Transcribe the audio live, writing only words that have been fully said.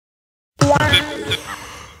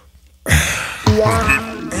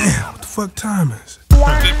Damn, what the fuck time is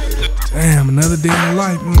it? Damn, another day in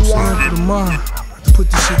life, you know what I'm saying? For tomorrow, I have to put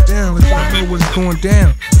this shit down, let y'all know what's going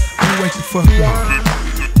down. Let me wake the fuck up.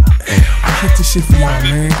 Damn, hit this shit for y'all,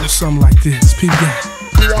 man. Do something like this. Peep that.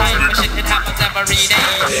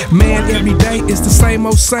 Man, every day it's the same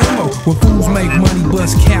old, When fools make money,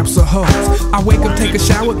 bust caps or hoes. I wake up, take a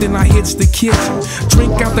shower, then I hits the kitchen.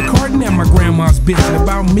 Drink out the carton and my grandma's bitchin'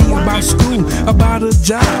 about me, about school, about a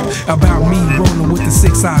job, about me rolling with the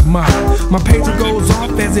 6-eyed mob. My pager goes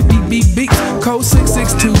off as it beep beep beep. Code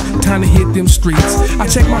 662, time to hit them streets. I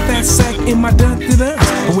check my fat sack in my dun-dun-duns.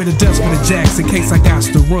 I wear the dust for the jacks in case I got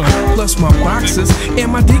to run. Plus my boxers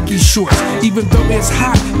and my Dickie shorts. Even though it's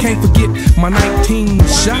hot, can't forget my 19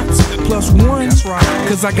 shots plus one. That's right,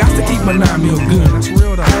 cause I got to keep my 9mm gun. That's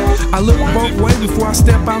real though. I look both ways before I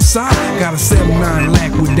step outside. Got a 7.9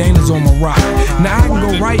 lack with Dana's on my rock. Now I can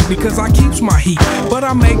go right because I keeps my heat, but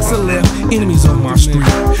I makes a left, enemies on my street.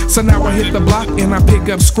 So now I hit the block and I pick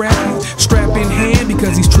up Scrappy, strap in hand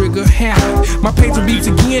because he's trigger happy. My pager beats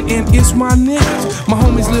again and it's my niggas. My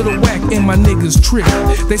homies Little Whack and my niggas Trick.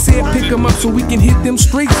 They said pick them up so we can hit them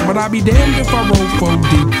streets, but I'll be damned if I roll 4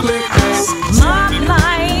 deep clips. Mob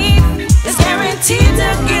life is guaranteed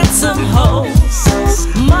to get some hoes.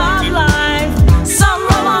 Mob life, some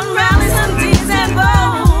roll on rallies and D's and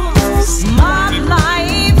bows. Mob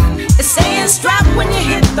life is staying strapped when you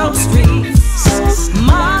hit those streets.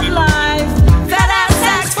 Mob life, fat ass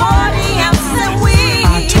sacks, 40 ounces and weed.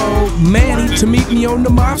 I told Manny to meet me on the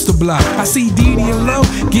mobster block. I see Dee Dee and Low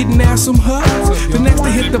getting at some hugs. The next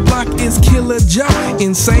to hit the block is Killer Joe.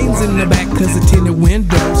 Insane's in the back cause of tinted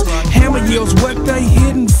windows. Hammer yells what they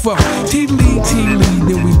hitting for. T-Lee,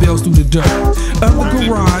 then we bells through the door of the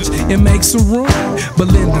garage and make some room.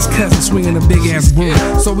 Belinda's cousin swinging a big ass broom.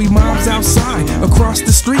 So we mobs outside, across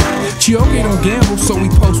the street. Chioke don't gamble, so we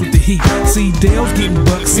post with the heat. See Dale's getting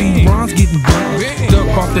bucked, see Ron's getting bucked.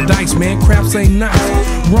 Duck off the dice, man, craps ain't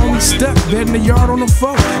nice. Romy stuck, betting the yard on the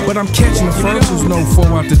 4. But I'm catching the first, there's no 4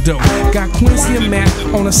 out the door. Got Quincy and Matt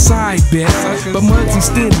on a side bet, but Muggsy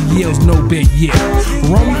Stingy yells no bet yet.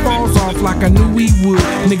 Romy falls off like I knew he would.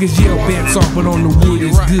 Niggas yell bets off, but on the wood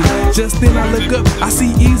is good. Just then I look up, I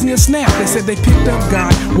see Easy and Snap. They said they picked up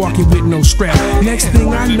guy walking with no strap. Next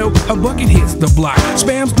thing I know, a bucket hits the block.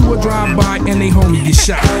 Spams do a drive-by and they homie get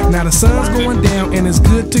shot. Now the sun's going down and it's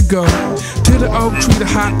good to go to the oak tree, the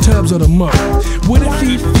hot tubs or the mud. With a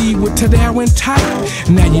feed with Tadao and tight.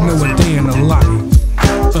 Now you know a day in the life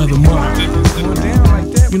of the mob. Going down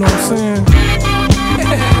like that, you know what I'm saying?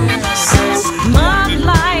 Mob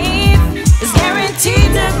life is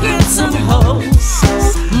guaranteed to get some hoes.